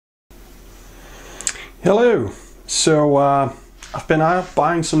Hello! So I've been out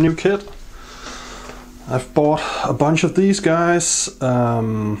buying some new kit. I've bought a bunch of these guys.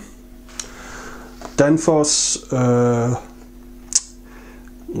 Danfoss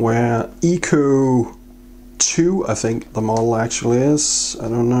where Eco 2 I think the model actually is. I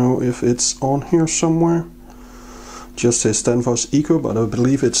don't know if it's on here somewhere. Just says Danfoss Eco, but I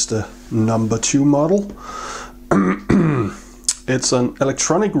believe it's the number 2 model. It's an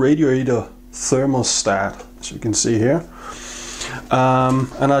electronic radiator thermostat, as you can see here.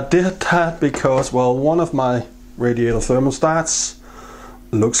 And I did that because, well, one of my radiator thermostats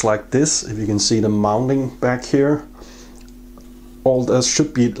looks like this. If you can see the mounting back here, all there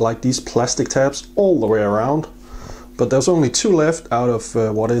should be like these plastic tabs all the way around, but there's only 2 left out of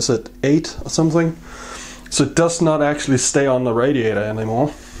what is it, 8 or something, so it does not actually stay on the radiator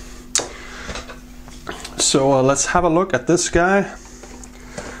anymore. So let's have a look at this guy.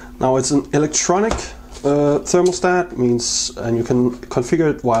 Now it's an electronic thermostat, and you can configure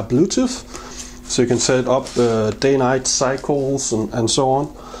it via Bluetooth, so you can set up day-night cycles and so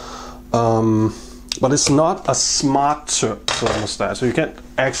on. But it's not a smart thermostat, so you can't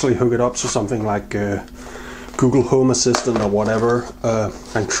actually hook it up to something like Google Home Assistant or whatever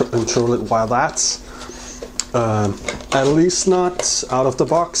and control it via that. At least not out of the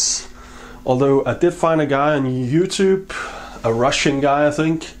box. Although I did find a guy on YouTube, a Russian guy I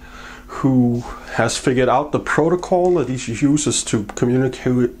think, who has figured out the protocol that he uses to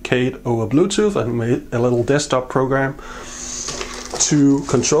communicate over Bluetooth, and made a little desktop program to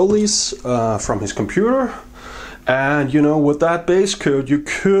control these from his computer. And you know, with that base code you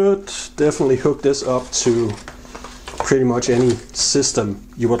could definitely hook this up to pretty much any system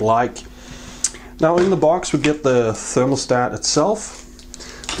you would like. Now in the box we get the thermostat itself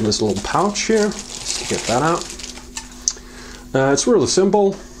in this little pouch here. Let's get that out. It's really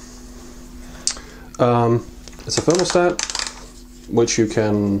simple. It's a thermostat which you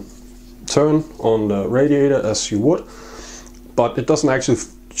can turn on the radiator as you would, but it doesn't actually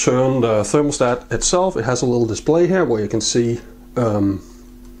turn the thermostat itself. It has a little display here where you can see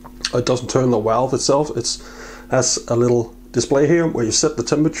it doesn't turn the valve itself. It has a little display here where you set the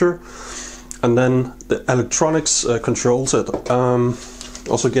temperature, and then the electronics controls it.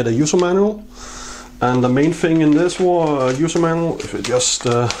 Also get a user manual, and the main thing in this user manual, if you just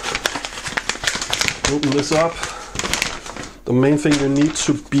open this up, the main thing you need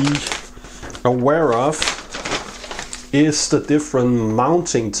to be aware of is the different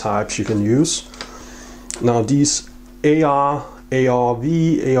mounting types you can use. Now these AR, ARV,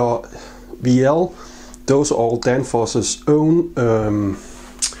 ARVL, those are all Danfoss's own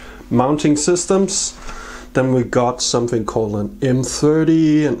mounting systems. Then we got something called an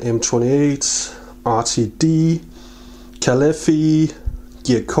M30, an M28, RTD, Calefi,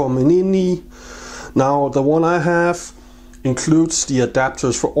 Giacominini. Now the one I have includes the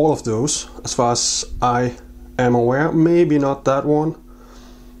adapters for all of those, as far as I am aware. Maybe not that one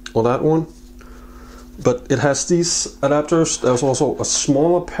or that one, but it has these adapters. There's also a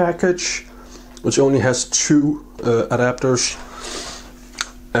smaller package which only has 2 adapters,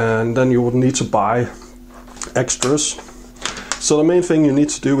 and then you would need to buy extras. So the main thing you need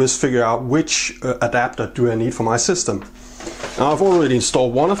to do is figure out which adapter do I need for my system. Now I've already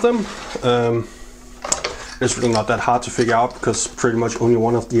installed one of them. It's really not that hard to figure out because pretty much only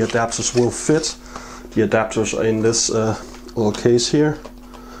one of the adapters will fit. The adapters are in this little case here.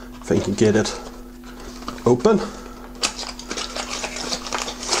 If I can get it open.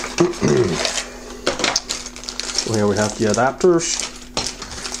 So here we have the adapters,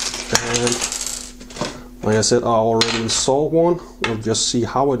 and like I said, I already installed one. We'll just see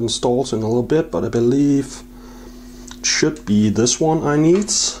how it installs in a little bit, but I believe it should be this one I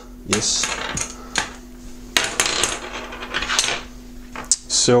need. Yes.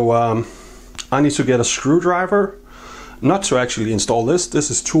 So I need to get a screwdriver, not to actually install this. This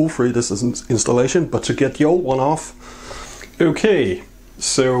is tool free, this is installation, but to get the old one off. Okay,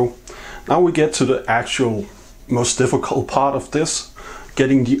 so now we get to the actual most difficult part of this,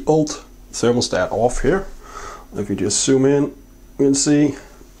 getting the old thermostat off here. If you just zoom in, you can see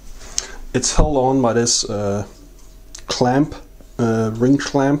it's held on by this clamp, ring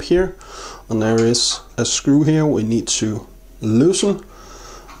clamp here, and there is a screw here we need to loosen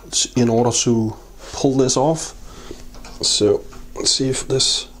in order to pull this off. So let's see if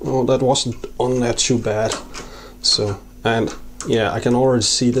this, oh, that wasn't on there too bad. So, and yeah, I can already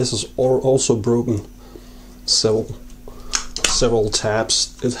see this is also broken several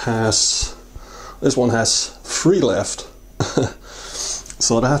tabs. It has, this one has 3 left.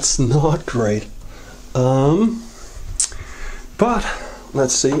 So that's not great. But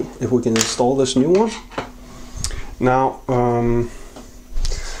let's see if we can install this new one. Now,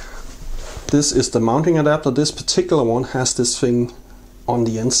 this is the mounting adapter. This particular one has this thing on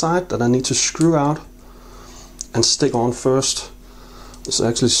the inside that I need to screw out and stick on first. It's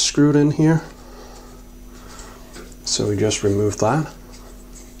actually screwed in here. So we just remove that.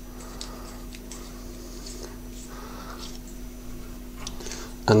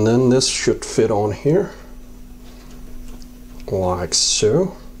 And then this should fit on here, like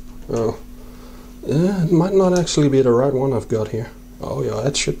so. Oh, yeah, it might not actually be the right one I've got here. Oh yeah,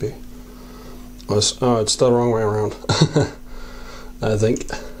 it should be. Oh, it's the wrong way around. I think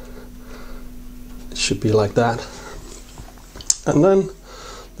it should be like that. And then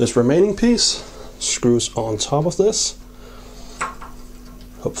this remaining piece screws on top of this,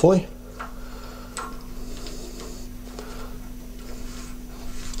 hopefully.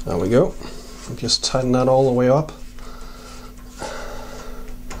 There we go. Just tighten that all the way up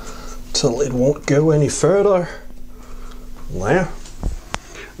till it won't go any further. There.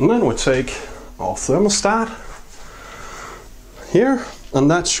 And then we take our thermostat here,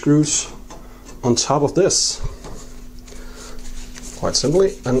 and that screws on top of this. Quite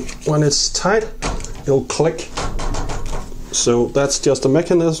simply. And when it's tight, it'll click. So that's just a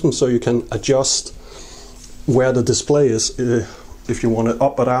mechanism so you can adjust where the display is. If you want it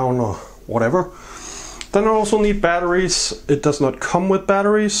up or down or whatever. Then I also need batteries. It does not come with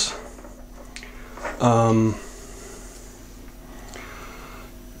batteries.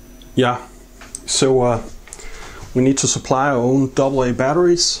 Yeah, so we need to supply our own AA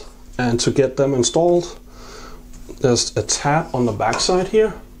batteries, and to get them installed, there's a tab on the back side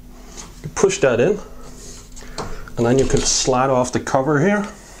here. You push that in, and then you can slide off the cover here,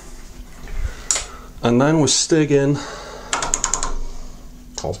 and then we stick in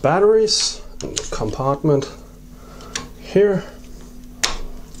our batteries in the compartment here,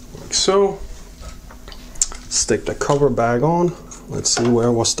 like so. Stick the cover back on. Let's see,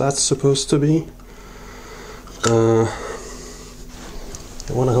 where was that supposed to be?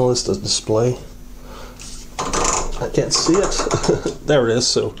 What the hell is the display? I can't see it. There it is.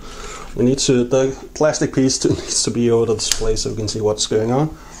 So we need to, the plastic piece needs to be over the display so we can see what's going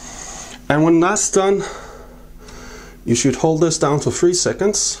on. And when that's done, you should hold this down for 3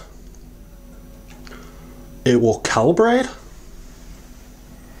 seconds. It will calibrate.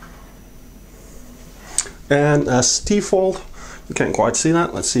 And as default, you can't quite see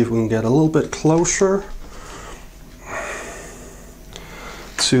that. Let's see if we can get a little bit closer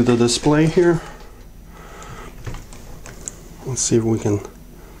to the display here. Let's see if we can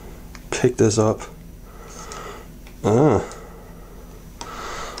pick this up.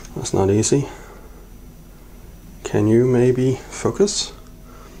 That's not easy. Can you maybe focus?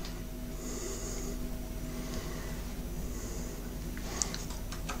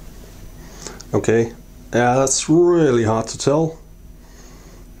 Okay, yeah, that's really hard to tell,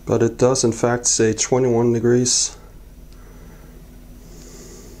 but it does in fact say 21 degrees.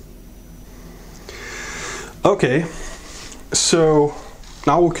 Okay, so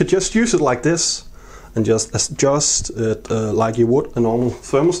now we could just use it like this and just adjust it like you would a normal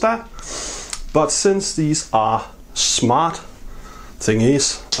thermostat. But since these are smart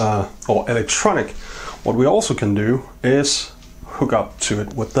thingies or electronic, what we also can do is hook up to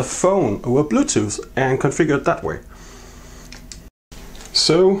it with the phone over Bluetooth and configure it that way.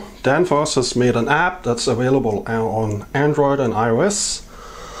 So Danfoss has made an app that's available on Android and iOS.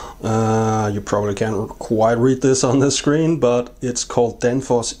 You probably can't quite read this on the screen, but it's called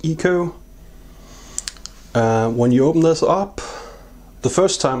Danfoss Eco. When you open this up, the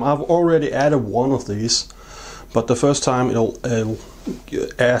first time, I've already added one of these, but the first time it'll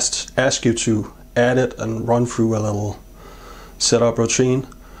ask you to add it and run through a little setup routine.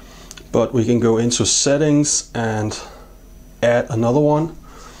 But we can go into settings and add another one.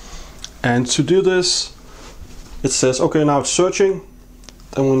 And to do this, it says, okay, now it's searching.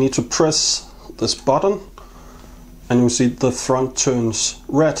 Then we need to press this button, and you see the front turns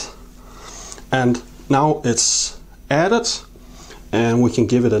red. And now it's added, and we can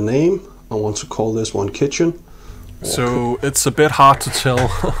give it a name. I want to call this one kitchen. So it's a bit hard to tell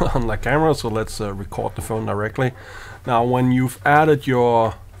on the camera, so let's record the phone directly. Now when you've added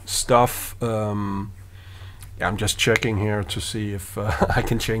your stuff, I'm just checking here to see if I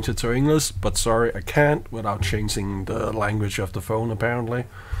can change it to English, but sorry, I can't without changing the language of the phone apparently.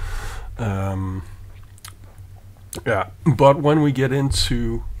 Yeah, but when we get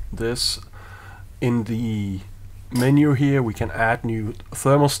into this, in the menu here we can add new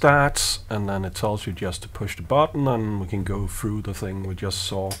thermostats, and then it tells you just to push the button and we can go through the thing we just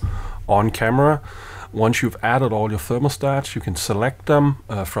saw on camera. Once you've added all your thermostats, you can select them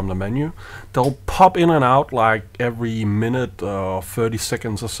from the menu. They'll pop in and out like every minute or 30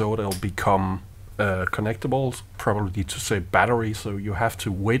 seconds or so. They'll become connectable, probably to say battery, so you have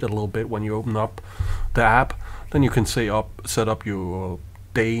to wait a little bit when you open up the app. Then you can set up your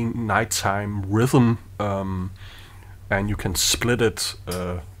day nighttime rhythm, and you can split it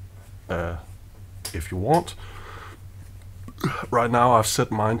if you want. Right now I've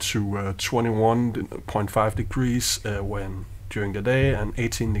set mine to 21.5 degrees when during the day and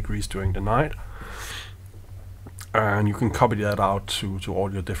 18 degrees during the night. And you can copy that out to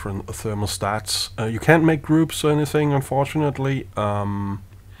all your different thermostats. You can't make groups or anything, unfortunately.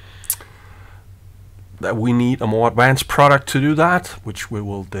 That we need a more advanced product to do that, which we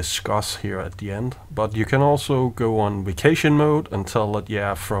will discuss here at the end. But you can also go on vacation mode and tell it,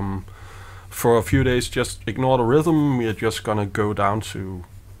 yeah, for a few days just ignore the rhythm, we're just gonna go down to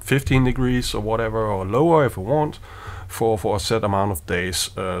 15 degrees or whatever, or lower if you want, for a set amount of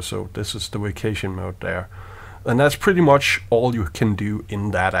days. So this is the vacation mode there. And that's pretty much all you can do in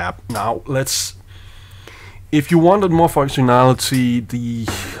that app. Now if you wanted more functionality, the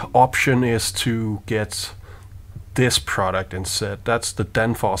option is to get this product instead. That's the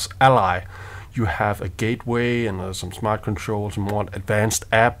Danfoss Ally. You have a gateway and some smart controls, a more advanced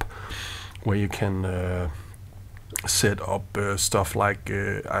app where you can set up stuff like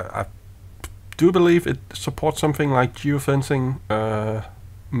I do believe it supports something like geofencing,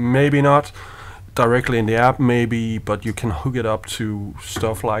 maybe not directly in the app, maybe, but you can hook it up to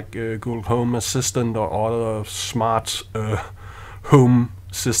stuff like Google Home Assistant or other smart home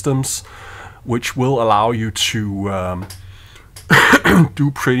systems, which will allow you to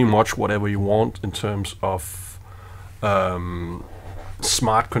do pretty much whatever you want in terms of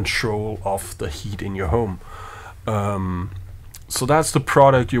smart control of the heat in your home. So that's the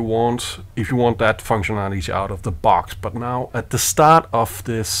product you want if you want that functionality out of the box. But now at the start of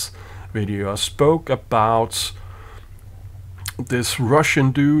this video I spoke about this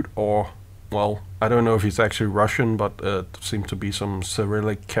Russian dude, or well, I don't know if he's actually Russian, but seemed to be some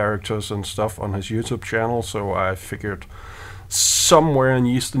Cyrillic characters and stuff on his YouTube channel, so I figured somewhere in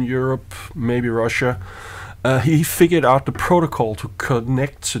Eastern Europe, maybe Russia. He figured out the protocol to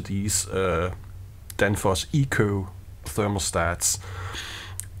connect to these Danfoss Eco thermostats,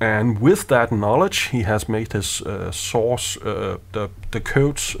 and with that knowledge he has made his source, the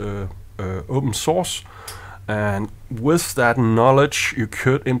codes open source, and with that knowledge you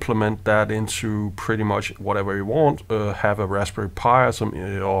could implement that into pretty much whatever you want. Have a Raspberry Pi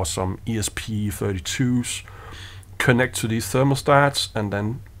or some ESP32s, connect to these thermostats, and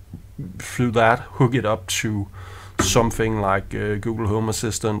then through that hook it up to something like Google Home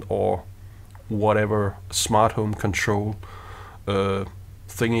Assistant or whatever smart home control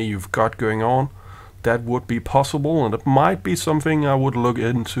thingy you've got going on. That would be possible, and it might be something I would look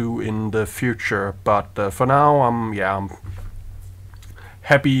into in the future, but for now I'm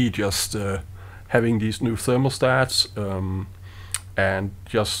happy just having these new thermostats, and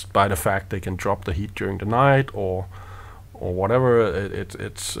just by the fact they can drop the heat during the night or whatever,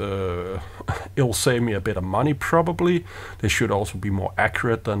 it'll save me a bit of money probably. They should also be more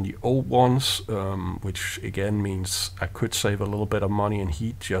accurate than the old ones, which again means I could save a little bit of money in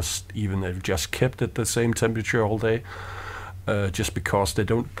heat, even if just kept it the same temperature all day, just because they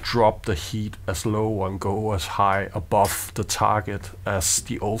don't drop the heat as low and go as high above the target as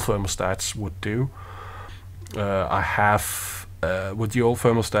the old thermostats would do. I have with the old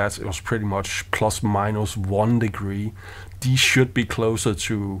thermostats it was pretty much plus minus 1 degree. These should be closer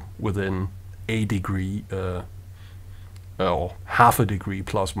to within a degree, or half a degree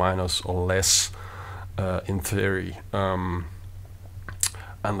plus minus or less in theory, and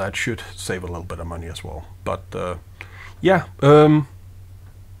that should save a little bit of money as well. But yeah, there's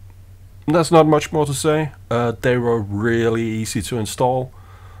not much more to say. They were really easy to install.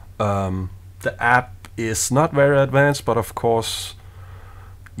 The app is not very advanced, but of course,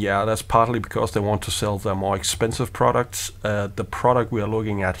 yeah, that's partly because they want to sell their more expensive products. The product we are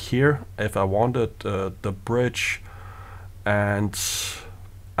looking at here, if I wanted the bridge and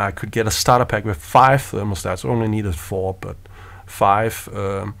I could get a starter pack with 5 thermostats, only needed 4, but 5,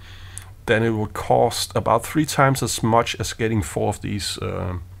 then it would cost about 3 times as much as getting 4 of these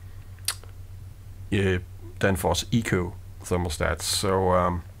Danfoss Eco thermostats.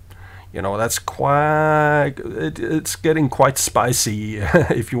 So you know, that's quite, it's getting quite spicy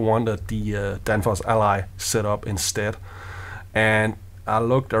if you wanted the Danfoss Ally setup instead. And I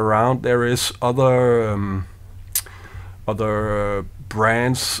looked around, there is other other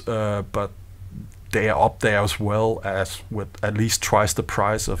brands, but they are up there as well, as with at least twice the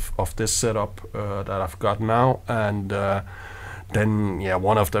price of this setup that I've got now. And then yeah,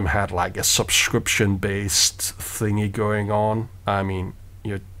 one of them had like a subscription based thingy going on. I mean,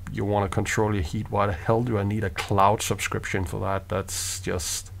 you want to control your heat, why the hell do I need a cloud subscription for that? That's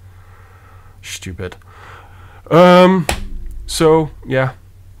just stupid. So yeah,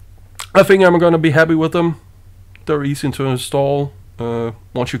 I think I'm gonna be happy with them. They're easy to install.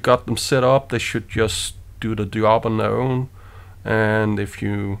 Once you got them set up, they should just do the job on their own. And if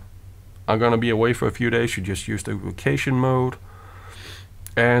you are gonna be away for a few days, you just use the vacation mode.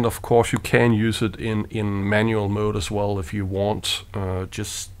 And of course you can use it in manual mode as well if you want.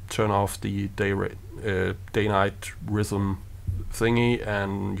 Just turn off the day-night rhythm thingy,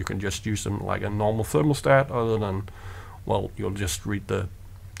 and you can just use them like a normal thermostat, other than, well, you'll just read the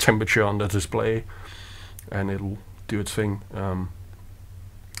temperature on the display and it'll do its thing.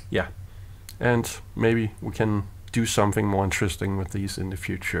 Yeah, and maybe we can do something more interesting with these in the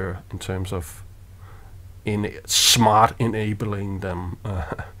future in terms of smart enabling them.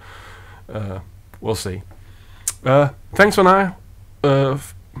 We'll see. Thanks for now.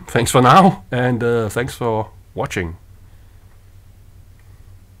 And thanks for watching.